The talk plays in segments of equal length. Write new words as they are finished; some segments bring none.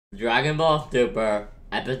Dragon Ball Super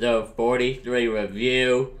Episode 43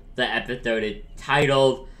 review. The episode is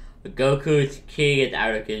titled Goku's Ki is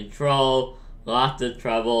Out of Control, Lots of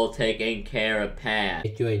Trouble Taking Care of Pan.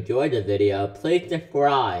 If you enjoyed the video, please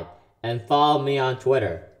subscribe and follow me on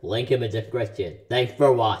Twitter. Link in the description. Thanks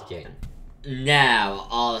for watching. Now,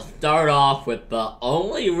 I'll start off with the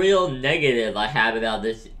only real negative I have about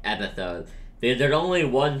this episode. Because there's only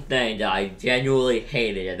one thing that I genuinely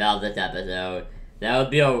hated about this episode. That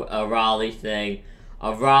would be a Raleigh thing.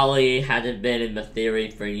 Raleigh hasn't been in the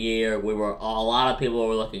series for a year. A lot of people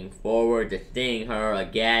were looking forward to seeing her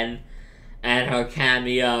again. And her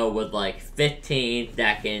cameo was like 15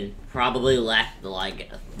 seconds, probably less than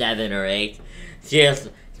like 7 or 8.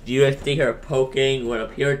 You see her poking what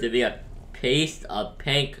appeared to be a piece of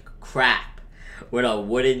pink crap with a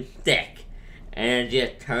wooden stick. And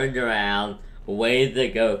just turns around, waves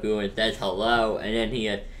at Goku and says hello, and then he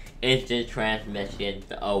has instant transmission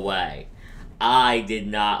away. I did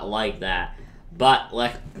not like that. But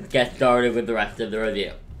let's get started with the rest of the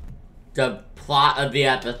review. The plot of the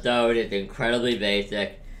episode is incredibly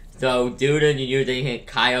basic. So, due to using his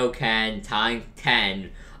Kaioken times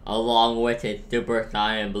 10, along with his Super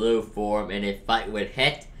Saiyan Blue form in his fight with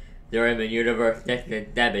Hit during the Universe 6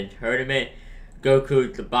 and 7 tournament,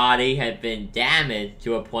 Goku's body has been damaged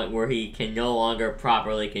to a point where he can no longer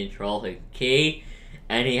properly control his Ki,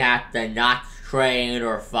 and he has to not train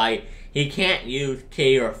or fight. He can't use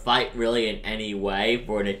Ki or fight really in any way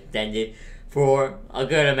for a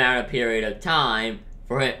good amount of period of time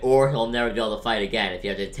or he'll never be able to fight again if he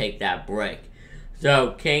has to take that break.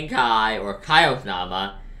 So King Kai, or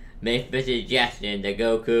Kaiosama, makes the suggestion that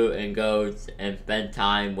Goku goes and spend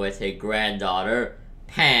time with his granddaughter,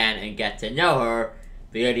 Pan, and get to know her,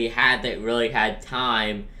 because he hasn't really had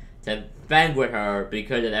time to spend with her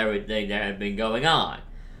because of everything that has been going on.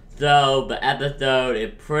 So, the episode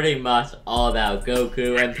is pretty much all about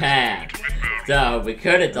Goku and Pan. So,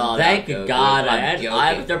 because it's all Thank about Goku, God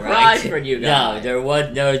I'm surprised for you guys. No, there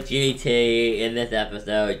was no GT in this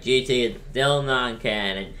episode. GT is still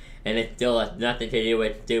non-canon, and it still has nothing to do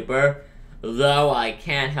with Super. Though I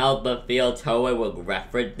can't help but feel Toei was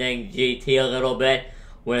referencing GT a little bit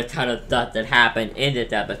with a ton of stuff that happened in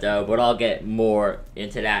this episode, but I'll get more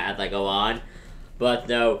into that as I go on. But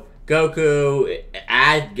no, Goku,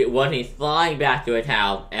 when he's flying back to his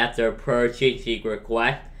house after per Chi-Chi's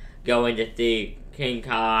request, going to see King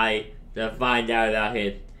Kai to find out about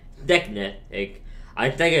his sickness.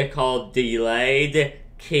 I think it's called delayed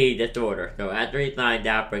Ki disorder. So after he finds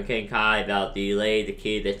out from King Kai about delayed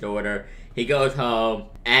Ki disorder, he goes home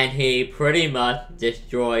and he pretty much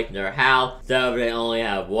destroys their house, so they only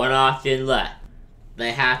have one option left.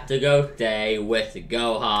 They have to go stay with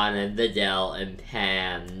Gohan and Videl and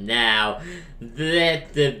Pan. Now,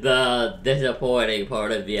 this is the disappointing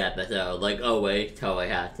part of the episode. Like always, Toei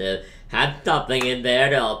has to have something in there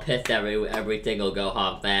that'll piss every single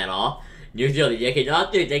Gohan fan off. Usually,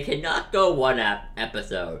 they cannot go one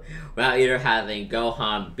episode without either having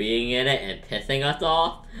Gohan being in it and pissing us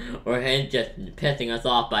off, or him just pissing us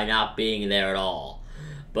off by not being there at all.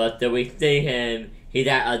 But then we see him, he's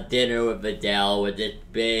at a dinner with Videl with this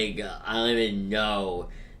big, I don't even know,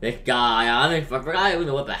 this guy, I forgot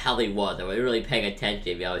even what the hell he was. I wasn't really paying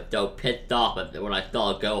attention, I was so pissed off when I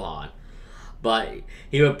saw Gohan. But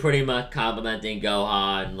he was pretty much complimenting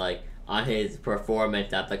Gohan, like, on his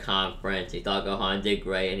performance at the conference. He thought Gohan did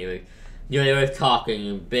great, and he was, they were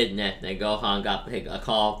talking business, and Gohan got a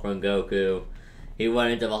call from Goku. He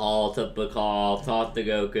went into the hall, took the call, talked to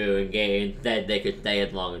Goku, and said they could stay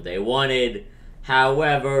as long as they wanted.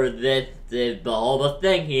 However, the whole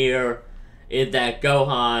thing here is that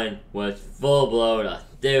Gohan was full-blown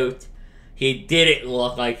astute. He didn't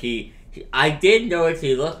look like I did notice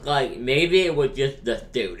he looked like maybe it was just the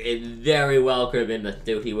suit. It very well could have been the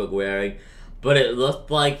suit he was wearing, but it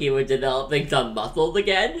looked like he was developing some muscles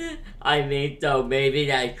again. I mean, so maybe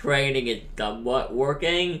that training is somewhat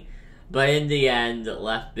working, but in the end,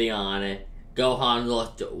 let's be honest, Gohan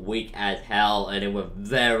looked weak as hell, and it was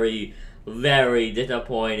very, very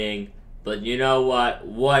disappointing. But you know what?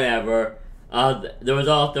 Whatever. There was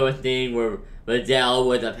also a scene where Videl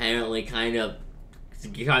was apparently kind of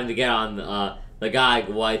trying to get on the guy's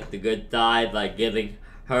wife the good side by giving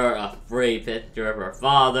her a free picture of her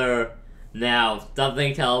father. Now,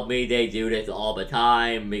 something tells me they do this all the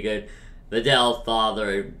time because Videl's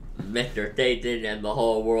father, Mr. Satan, and the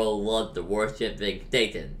whole world loves to worshiping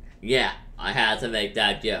Satan. Yeah, I had to make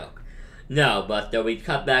that joke. No, but so we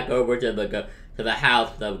cut back over to the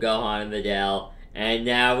house of Gohan and Videl, and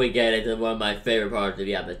now we get into one of my favorite parts of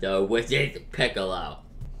the episode, which is Piccolo.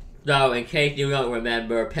 So, in case you don't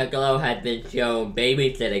remember, Piccolo had been shown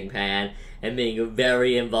babysitting Pan and being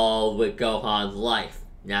very involved with Gohan's life.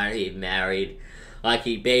 Now that he's married, like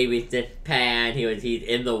he babysits Pan, he's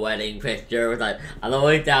in the wedding picture. It was like, I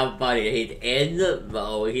always found funny. He's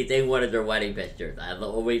in one of their wedding pictures. I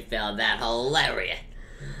always found that hilarious.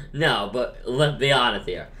 No, but let's be honest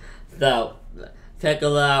here. So,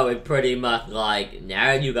 Piccolo is pretty much like, now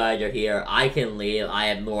that you guys are here, I can leave. I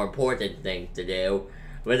have more important things to do.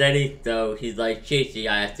 But then he's like, Chi-Chi,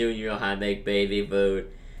 I assume you know how to make baby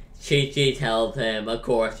food. Chi-Chi tells him, of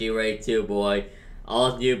course, you raised two boys.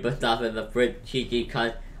 All you put stuff in the fridge. Chi-Chi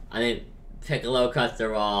cuts, Piccolo cuts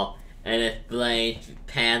her off and explains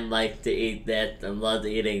Pan likes to eat this and loves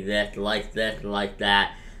eating this and like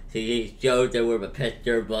that. So he shows her where the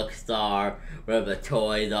picture books are, where the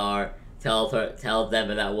toys are, tells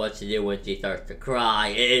them about what to do when she starts to cry.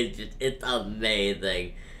 It's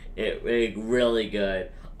amazing. It's really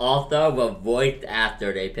good. Also, the voice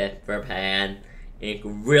actor they picked for Pan is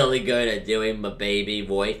really good at doing the baby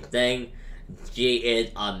voice thing. She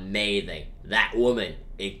is amazing. That woman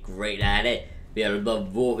is great at it.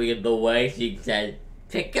 The way she said,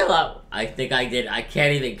 Piccolo, I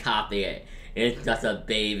can't even copy it. It's just a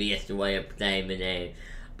babyish way of saying the name.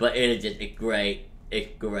 But it's great. It's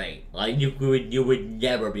great. Like, you would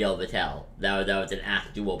never be able to tell that was an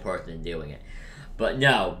actual person doing it. But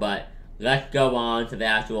let's go on to the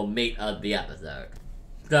actual meat of the episode.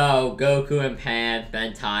 So, Goku and Pan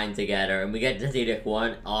spend time together, and we get to see this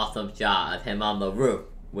one awesome shot of him on the roof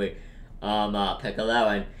with Piccolo,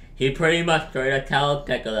 and he pretty much trying to tell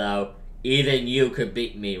Piccolo, even you could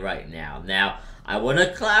beat me right now. Now, I want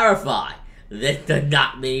to clarify, this does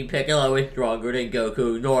not mean Piccolo is stronger than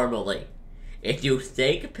Goku normally. If you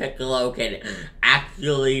think Piccolo can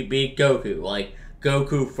actually beat Goku, like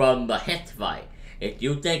Goku from the hit fight, if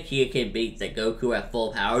you think he can beat the Goku at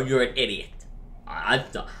full power, you're an idiot. I'm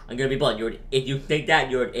gonna be blunt. If you think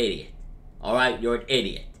that, you're an idiot. Alright, you're an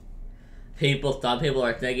idiot. Some people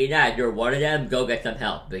are thinking that, you're one of them, go get some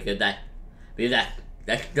help, because that's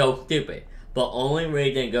so stupid. But only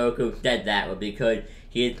reason Goku said that was because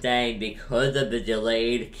he is saying because of the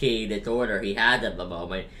delayed ki disorder he has at the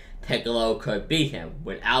moment, Piccolo could beat him.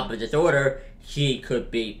 Without the disorder, he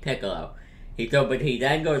could beat Piccolo. But he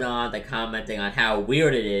then goes on to commenting on how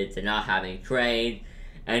weird it is to not having trained,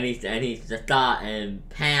 and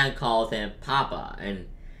Pan calls him Papa, and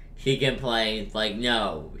he complains like,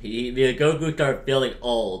 no, Goku starts feeling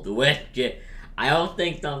old, which I don't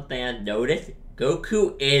think some fans notice.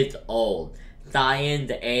 Goku is old.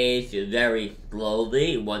 Saiyans age very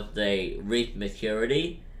slowly once they reach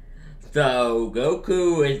maturity. So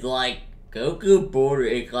Goku is like,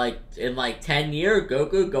 in like 10 years,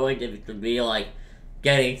 Goku going to be like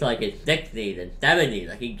getting to like his 60s and 70s,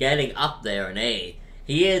 like he's getting up there in age.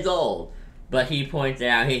 He is old, but he pointed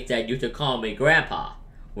out, he said, you should call me Grandpa,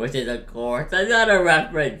 which is of course another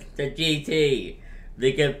reference to GT,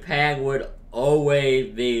 because Pan would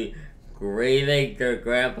always be grieving their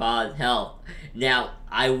grandpa's health. Now,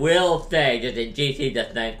 I will say, just in GT,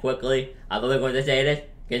 just then quickly, I'm only going to say this,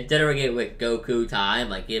 considering it with Goku time,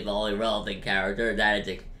 like he's the only relevant character, that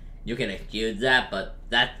is, you can excuse that, but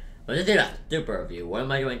this is a super review. What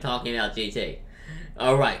am I doing talking about GT?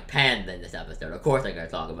 Alright, Pan in this episode. Of course I'm going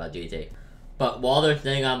to talk about GT. But while they're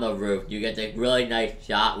sitting on the roof, you get this really nice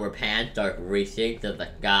shot where Pan starts reaching to the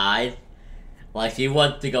skies. Like, she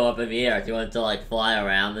wants to go up in the air. She wants to, like, fly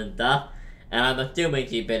around and stuff. And I'm assuming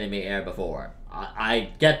she's been in the air before.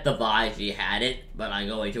 I get the vibe she hadn't, but I'm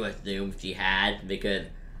going to assume she had because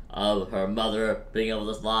of her mother being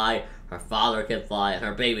able to fly, her father can fly, and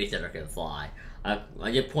her babysitter can fly.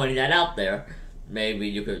 I'm just pointing that out there. Maybe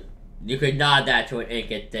you could nod that to an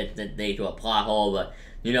inconsistency, to a plot hole, but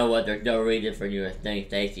you know what, there's no reason for you to think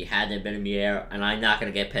she hasn't been in the air, and I'm not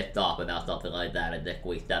going to get pissed off about something like that in this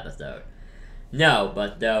week's episode. No,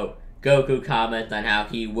 but though, Goku comments on how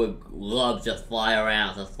he would love to fly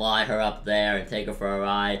around, to fly her up there and take her for a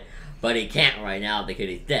ride, but he can't right now because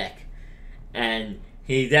he's sick. And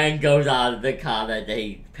he then goes on to comment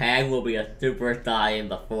that Pan will be a Super Saiyan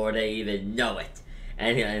before they even know it.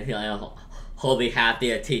 And he'll be happy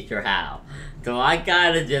to teach her how. So I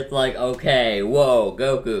kinda just like, okay, whoa,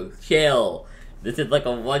 Goku, chill. This is like a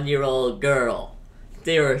 1-year-old girl.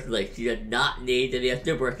 Seriously, she does not need to be a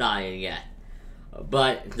Super Saiyan yet.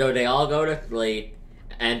 But, so they all go to sleep,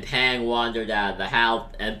 and Pan wanders out of the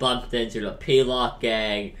house and bumps into the P-Lock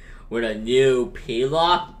gang with a new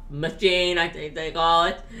P-Lock machine, I think they call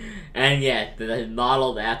it. And yes, it's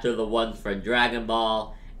modeled after the ones from Dragon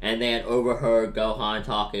Ball, and they had overheard Gohan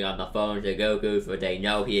talking on the phone to Goku, so they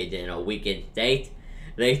know he is in a weakened state.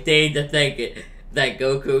 They seem to think that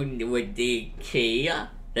Goku would need ki.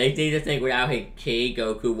 They seem to think without his ki,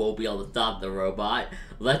 Goku won't be able to stop the robot.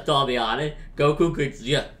 Let's all be honest, Goku could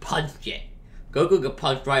just punch it. Goku could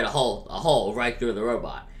punch right a hole right through the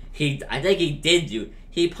robot. I think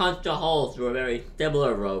he punched a hole through a very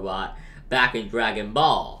similar robot back in Dragon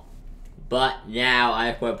Ball. But now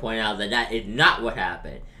I just want to point out that that is not what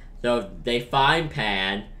happened. So they find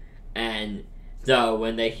Pan, and so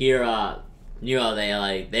when they hear, they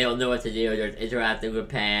don't know what to do, they're interacting with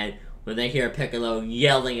Pan. When they hear Piccolo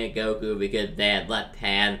yelling at Goku because they had let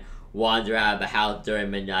Pan wander out of the house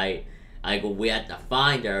during midnight, like, we have to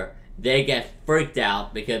find her, they get freaked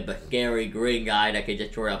out because the scary green guy that can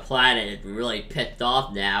destroy a planet is really pissed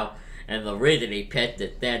off now, and the reason he pissed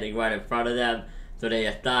is standing right in front of them, so they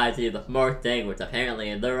decide to do the smart thing, which apparently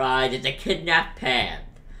in their eyes is to kidnap Pan.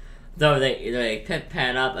 So they pick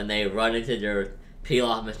Pan up and they run into their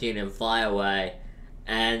peel-off machine and fly away,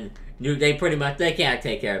 and they can't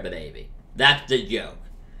take care of the baby. That's the joke.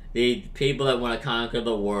 The people that want to conquer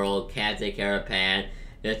the world can't take care of Pan.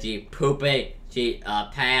 That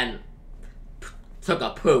Pan took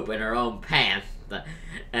a poop in her own pants,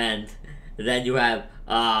 and then you have,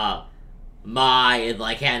 Mai is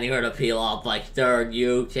like handing her to peel off, like, sir,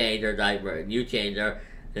 you change her diaper, you change her.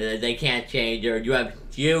 They can't change her. You have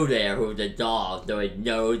Jew there, who's a dog, so his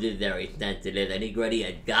nose is very sensitive, and he's ready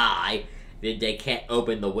to die. They can't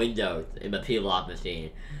open the windows in the peel-off machine.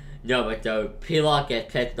 No, but so Peel-off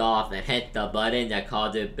gets pissed off and hits the button that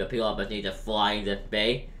causes the peel-off machine to fly into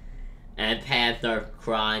space. And Pan starts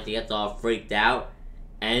crying, she gets all freaked out.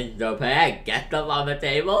 And so Pan gets up on the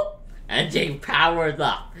table, and she powers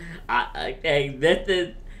up.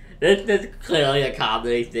 This is clearly a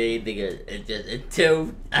comedy scene because it's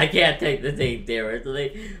too, I can't take the scene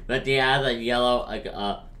seriously, but she has a yellow, like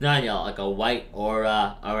a white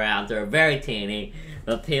aura around her, very teeny.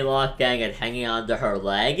 The peel-off gang is hanging onto her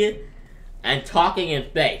leg and talking in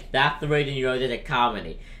space. That's the reason you know this is a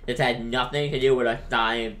comedy. This had nothing to do with a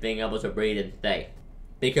science being able to breathe in space.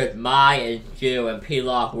 Because Mai and Jew and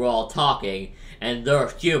peel-off were all talking, and they're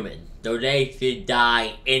human, so they should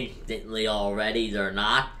die instantly already, they're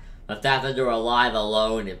not. The fact that they're alive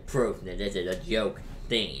alone is proof that this is a joke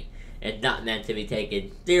scene. It's not meant to be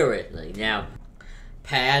taken seriously. Now,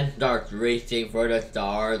 Pan starts reaching for the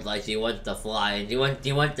stars like she wants to fly, and she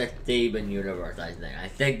wants the Steven universe, I think. I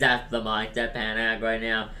think that's the mindset Pan has right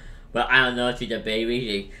now. But I don't know if she's a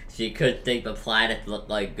baby. She could think the planets look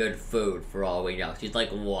like good food for all we know. She's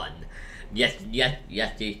like 1. Yes,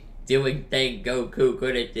 she's doing things Goku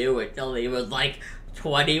couldn't do until he was like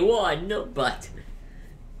 21, but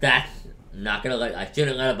that's not gonna I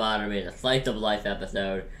shouldn't let it bother me. It's a slice of life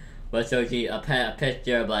episode. But so a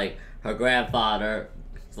picture of like her grandfather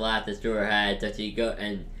flashes through her head, so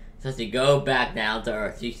she go back down to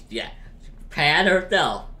Earth. Pan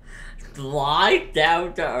herself slides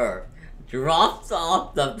down to Earth, drops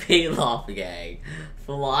off the peel-off gang,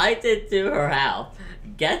 flies into her house,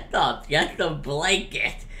 gets up, gets a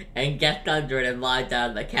blanket, and gets under it and lies down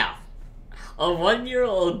on the couch. A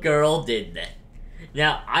 1-year-old girl did this.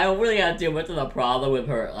 Now, I don't really have too much of a problem with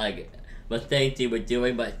her, the things she was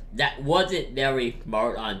doing, but that wasn't very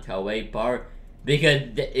smart on Toei's part, because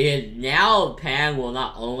now Pan will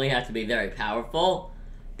not only have to be very powerful,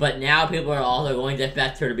 but now people are also going to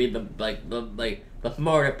expect her to be the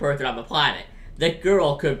smartest person on the planet. This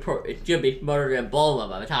girl should be smarter than Bulma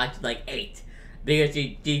by the time she's like 8, because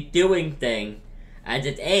she's doing things at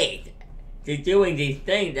this age. She's doing these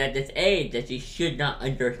things at this age that she should not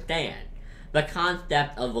understand. The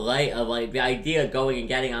concept of the idea of going and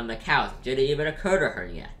getting on the couch didn't even occur to her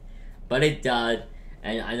yet. But it does,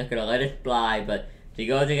 and I'm not gonna let it slide, but she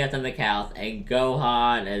goes and gets on the couch, and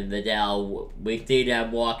Gohan and Videl, we see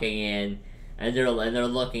them walking in, and they're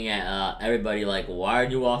looking at everybody like, why are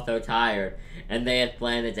you all so tired? And they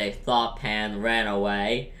explain that they thought Pan ran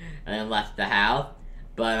away, and then left the house,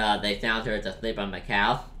 but they found her asleep on the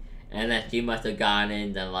couch, and then she must have gone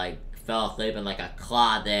in and fell asleep in a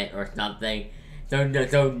closet or something. So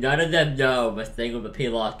none of them know the thing with the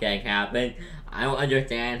peel-off gang happened. I don't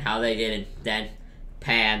understand how they didn't sense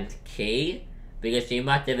Pan's ki, because she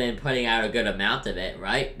must have been putting out a good amount of it,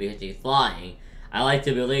 right? Because she's flying. I like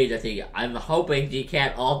to believe that I'm hoping she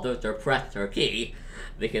can't also suppress her ki,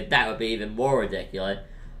 because that would be even more ridiculous.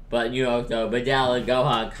 But so Videl and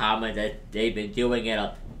Gohan comment that they've been doing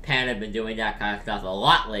it, Pan has been doing that kind of stuff a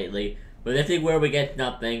lot lately. But this is where we get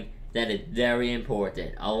something that is very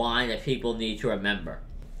important, a line that people need to remember.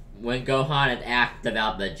 When Gohan is asked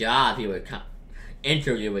about the job he was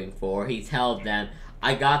interviewing for, he tells them,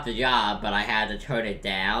 I got the job, but I had to turn it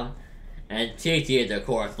down. And Chi-Chi is of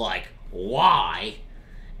course like, why?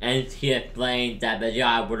 and he explained that the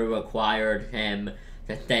job would have required him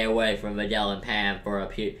to stay away from Videl and Pam for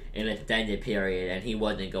an extended period, and he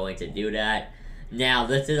wasn't going to do that. Now,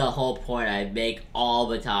 this is a whole point I make all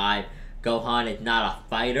the time. Gohan is not a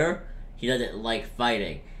fighter. He doesn't like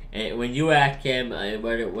fighting. And when you ask him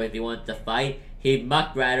if he wants to fight, he'd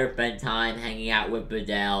much rather spend time hanging out with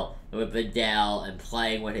Videl and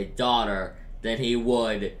playing with his daughter than he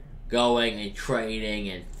would going and training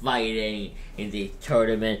and fighting in these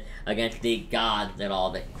tournaments against the gods and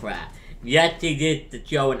all this crap. Yes, he did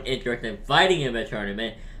show an interest in fighting in the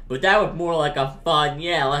tournament, but that was more like a fun,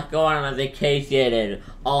 yeah, let's go on a vacation and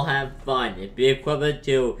all have fun. It'd be equivalent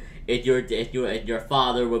to if your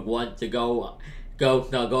father would want to go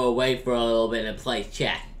away for a little bit and play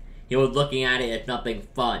chess. He was looking at it as something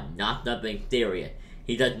fun, not something serious.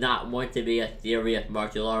 He does not want to be a serious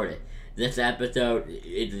martial artist. This episode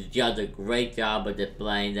does a great job of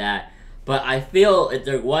displaying that. But I feel if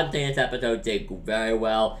there's one thing this episode did very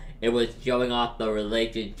well, it was showing off the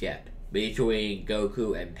relationship between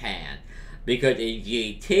Goku and Pan. Because in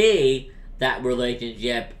GT, that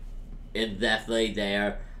relationship is definitely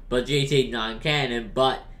there, but GT non-canon.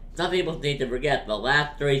 But some people need to forget, the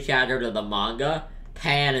last 3 chapters of the manga,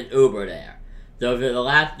 Pan and Uber are there. So for the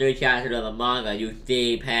last 3 chapters of the manga, you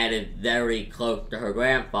see Pan is very close to her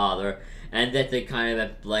grandfather, and this is kind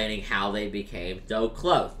of explaining how they became so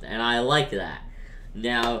close, and I like that.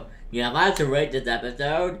 Now, if I had to rate this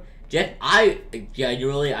episode, I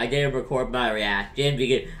didn't record my reaction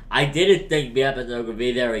because I didn't think the episode would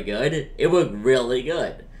be very good. It was really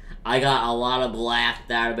good. I got a lot of laughs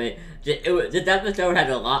out of it. This episode had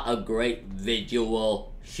a lot of great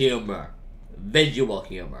visual humor.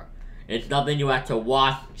 It's something you have to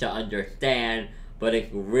watch to understand, but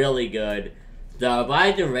it's really good. So if I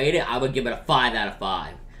had to rate it, I would give it a 5 out of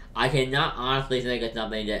 5. I cannot honestly think of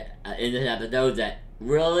something that in this episode that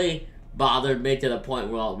really bothered me to the point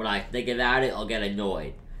where when I think about it, I'll get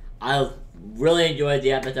annoyed. I really enjoyed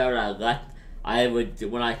the episode.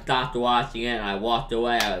 When I stopped watching it and I walked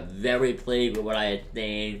away, I was very pleased with what I had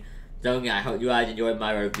seen. So yeah, I hope you guys enjoyed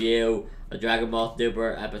my review of Dragon Ball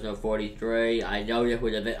Super episode 43. I know this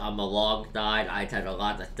was a bit on the long side. I had a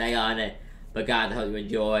lot to say on it. But guys, I hope you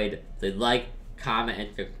enjoyed. So like, comment,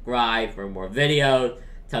 and subscribe for more videos.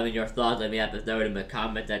 Tell me your thoughts on the episode in the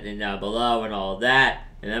comment section down below and all that.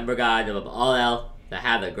 Remember guys, above all else, to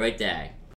have a great day.